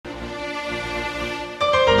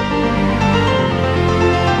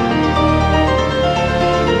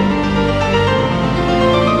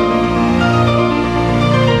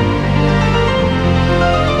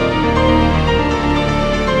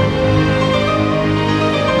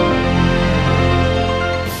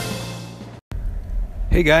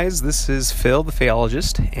Hey guys, this is Phil, the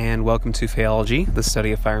Phaologist, and welcome to Phaology, the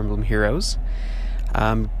study of Fire Emblem Heroes.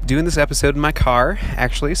 I'm doing this episode in my car,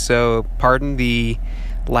 actually, so pardon the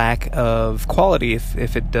lack of quality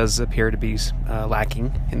if it does appear to be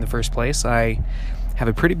lacking in the first place. I have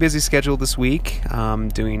a pretty busy schedule this week,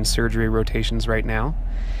 doing surgery rotations right now,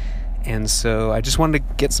 and so I just wanted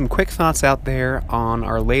to get some quick thoughts out there on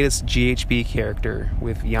our latest GHB character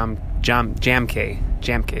with Jamke.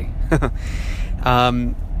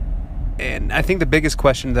 And I think the biggest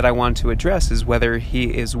question that I want to address is whether he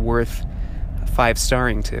is worth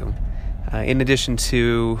 5-starring to. In addition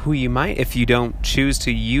to who you might, if you don't choose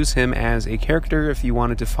to use him as a character, if you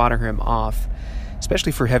wanted to fodder him off,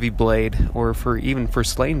 especially for Heavy Blade or even for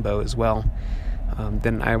Slain Bow as well,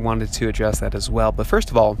 then I wanted to address that as well. But first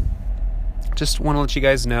of all, just want to let you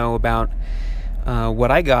guys know about what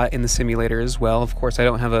I got in the simulator as well. Of course, I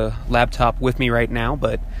don't have a laptop with me right now,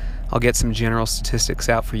 but I'll get some general statistics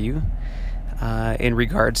out for you in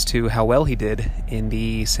regards to how well he did in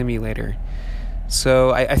the simulator.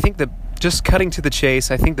 So I think that, just cutting to the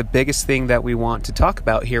chase, I think the biggest thing that we want to talk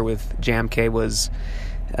about here with Jamke was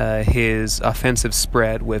his offensive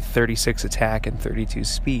spread with 36 attack and 32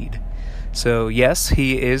 speed. So yes,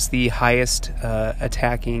 he is the highest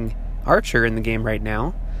attacking archer in the game right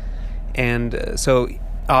now, and so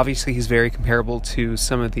obviously he's very comparable to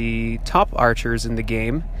some of the top archers in the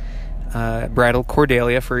game. Bridal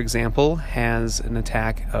Cordelia, for example, has an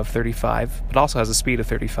attack of 35, but also has a speed of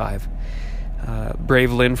 35.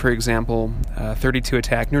 Brave Lyn, for example, 32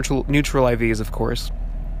 attack, neutral IVs, of course,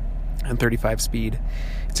 and 35 speed.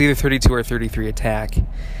 It's either 32 or 33 attack.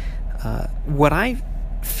 What I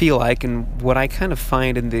feel like, and what I kind of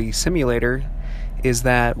find in the simulator, is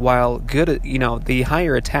that while good, the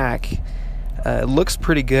higher attack looks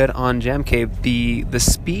pretty good on Jamke, the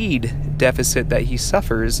speed deficit that he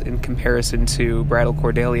suffers in comparison to Bridal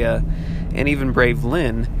Cordelia and even Brave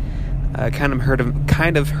Lyn kind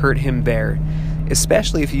of hurt him there,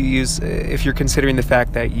 especially if you're considering the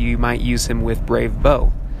fact that you might use him with Brave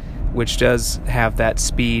Bow, which does have that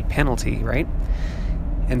speed penalty, right?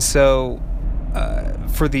 And so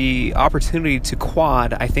for the opportunity to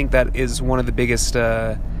quad, I think that is one of the biggest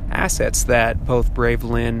assets that both Brave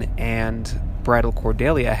Lyn and Bridal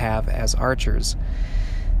Cordelia have as archers.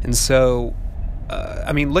 And so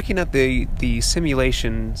looking at the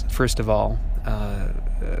simulations, first of all,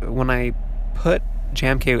 when I put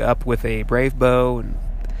Jamke up with a Brave Bow and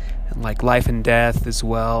like Life and Death as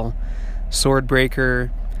well,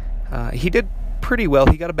 Swordbreaker, he did pretty well.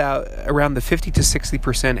 He got about around the 50 to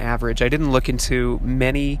 60% average. I didn't look into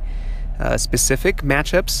many specific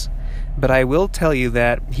matchups, but I will tell you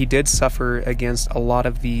that he did suffer against a lot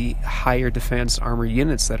of the higher defense armor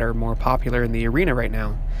units that are more popular in the arena right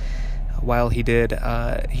now. While he did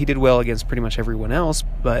well against pretty much everyone else,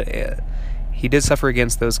 but he did suffer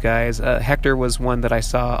against those guys. Hector was one that I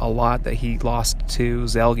saw a lot that he lost to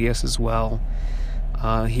Zelgius as well.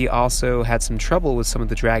 He also had some trouble with some of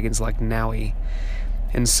the dragons like Naui.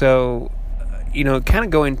 And so, kind of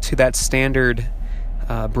going to that standard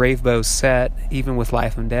Brave Bow set, even with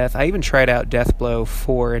Life and Death. I even tried out Deathblow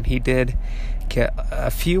 4, and he did get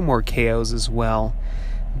a few more KOs as well,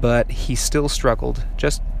 but he still struggled,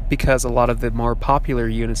 just because a lot of the more popular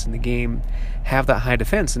units in the game have that high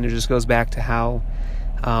defense, and it just goes back to how,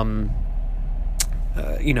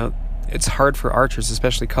 it's hard for archers,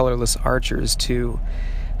 especially colorless archers, to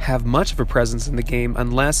have much of a presence in the game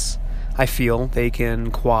unless I feel they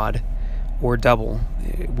can quad or double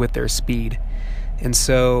with their speed. And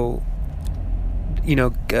so,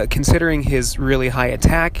 considering his really high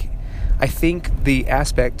attack, I think the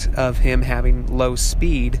aspect of him having low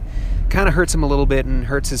speed kind of hurts him a little bit and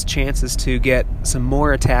hurts his chances to get some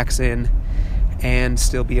more attacks in and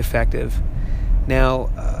still be effective.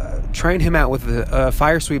 Now, trying him out with a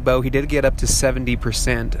Fire Sweep Bow, he did get up to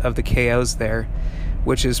 70% of the KOs there,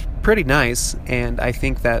 which is pretty nice, and I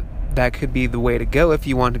think that could be the way to go if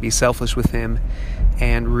you want to be selfish with him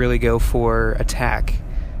and really go for attack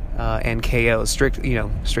and KOs, strict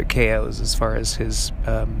KOs as far as his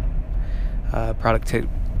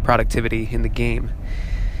productivity in the game.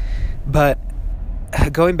 But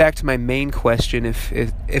going back to my main question, if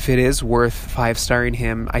it is worth 5-starring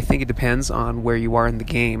him, I think it depends on where you are in the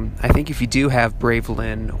game. I think if you do have Brave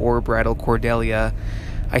Lyn or Bridal Cordelia,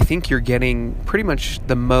 I think you're getting pretty much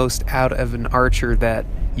the most out of an archer that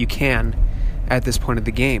you can at this point of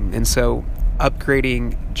the game. And so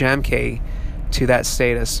upgrading Jamke to that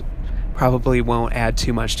status probably won't add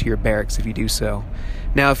too much to your barracks if you do so.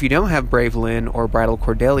 Now, if you don't have Brave Lyn or Bridal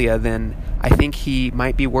Cordelia, then I think he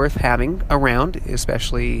might be worth having around,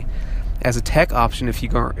 especially as a tech option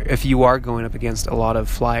if you are going up against a lot of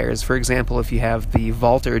flyers. For example, if you have the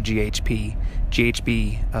Valter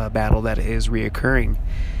GHB battle that is reoccurring,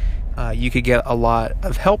 you could get a lot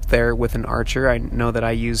of help there with an archer. I know that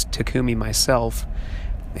I used Takumi myself,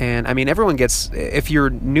 and I mean, everyone gets, if you're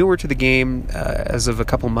newer to the game as of a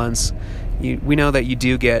couple months, we know that you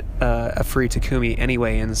do get a free Takumi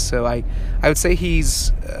anyway, and so I would say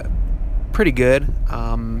he's pretty good.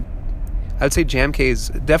 I would say Jamke is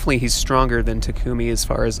definitely, he's stronger than Takumi as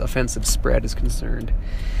far as offensive spread is concerned.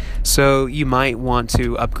 So you might want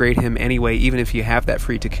to upgrade him anyway, even if you have that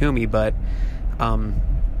free Takumi. But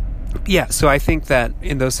yeah, so I think that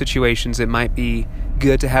in those situations it might be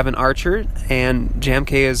good to have an archer, and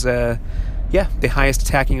Jamke is the highest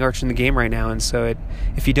attacking archer in the game right now. And so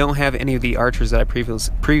if you don't have any of the archers that I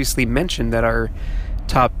previously mentioned that are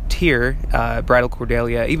top tier, Bridal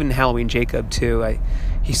Cordelia, even Halloween Jacob too,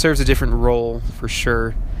 he serves a different role for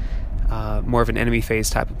sure, more of an enemy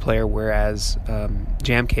phase type of player, whereas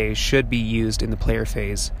Jamke should be used in the player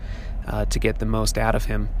phase to get the most out of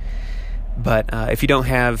him. But if you don't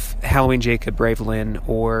have Halloween Jacob, Brave Lynn,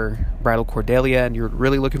 or Bridal Cordelia, and you're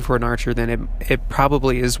really looking for an archer, then it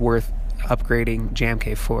probably is worth upgrading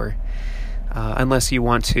Jamke for, unless you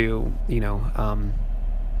want to,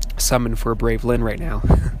 summon for Brave Lynn right now.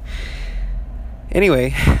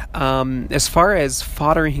 Anyway, as far as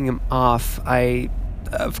foddering him off,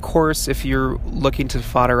 of course, if you're looking to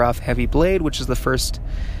fodder off Heavy Blade, which is the first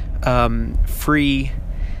free,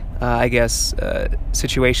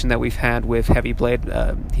 situation that we've had with Heavy Blade,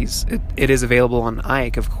 it is available on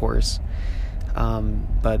Ike, of course,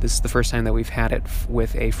 but this is the first time that we've had it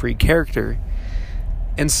with a free character.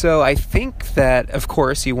 And so I think that, of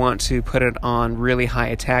course, you want to put it on really high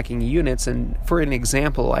attacking units. And for an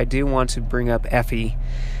example, I do want to bring up Effie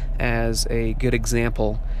as a good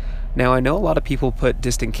example. Now, I know a lot of people put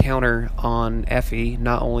Distant Counter on Effie,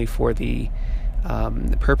 not only for the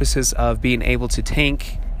purposes of being able to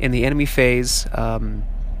tank in the enemy phase,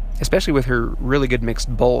 especially with her really good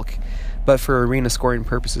mixed bulk, but for arena scoring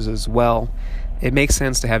purposes as well. It makes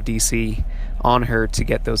sense to have DC on her to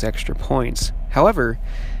get those extra points. However,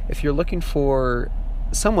 if you're looking for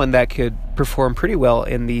someone that could perform pretty well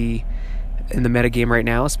in the metagame right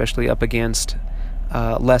now, especially up against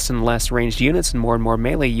less and less ranged units and more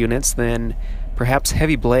melee units, then perhaps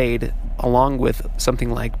Heavy Blade, along with something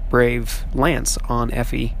like Brave Lance on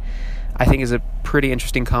Effie, I think is a pretty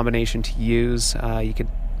interesting combination to use. You could,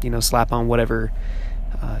 slap on whatever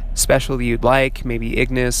special you'd like, maybe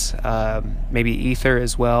Ignis, maybe Ether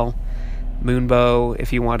as well, Moonbow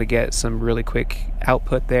if you want to get some really quick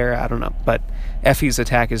output there. I don't know, but Effie's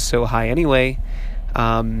attack is so high anyway,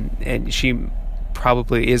 and she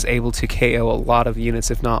probably is able to KO a lot of units,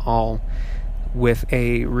 if not all, with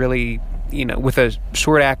a really, with a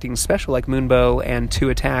short-acting special like Moonbow and 2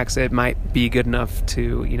 attacks. It might be good enough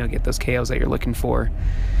to, get those KOs that you're looking for.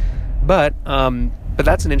 But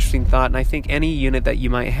that's an interesting thought, and I think any unit that you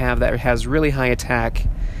might have that has really high attack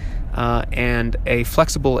and a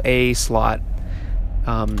flexible A slot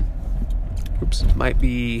might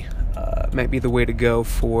be the way to go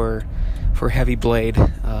for Heavy Blade.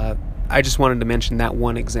 I just wanted to mention that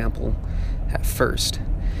one example at first.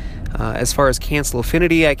 As far as Cancel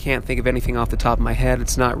Affinity, I can't think of anything off the top of my head.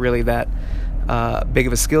 It's not really that big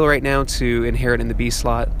of a skill right now to inherit in the B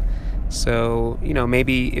slot. So,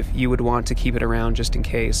 maybe if you would want to keep it around just in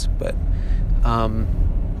case. But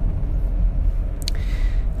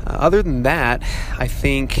other than that, I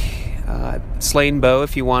think Slain Bow,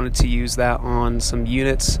 if you wanted to use that on some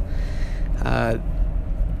units. I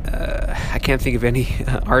can't think of any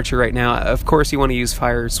archer right now. Of course, you want to use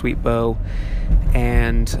Fire Sweet Bow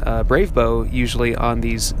and Brave Bow usually on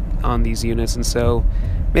these units, and so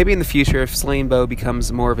maybe in the future, if Slain Bow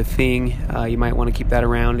becomes more of a thing, you might want to keep that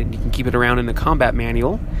around, and you can keep it around in the combat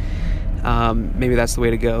manual. Maybe that's the way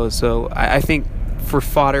to go. So I think for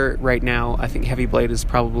fodder right now, I think Heavy Blade is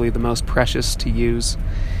probably the most precious to use,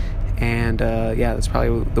 and that's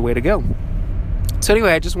probably the way to go. So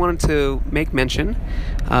anyway, I just wanted to make mention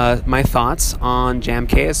my thoughts on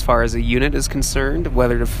Jamke as far as a unit is concerned,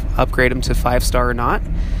 whether to upgrade him to 5-star or not,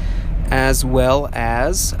 as well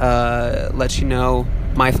as let you know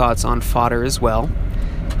my thoughts on fodder as well.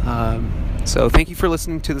 So thank you for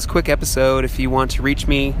listening to this quick episode. If you want to reach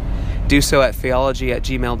me, do so at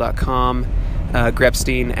pheology@gmail.com,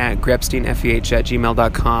 Grebstein at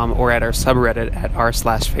grebsteinfeh@gmail.com, or at our subreddit at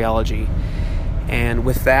r/pheology. And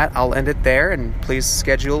with that, I'll end it there, and please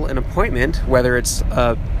schedule an appointment, whether it's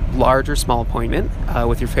a large or small appointment,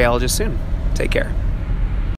 with your pheologist soon. Take care.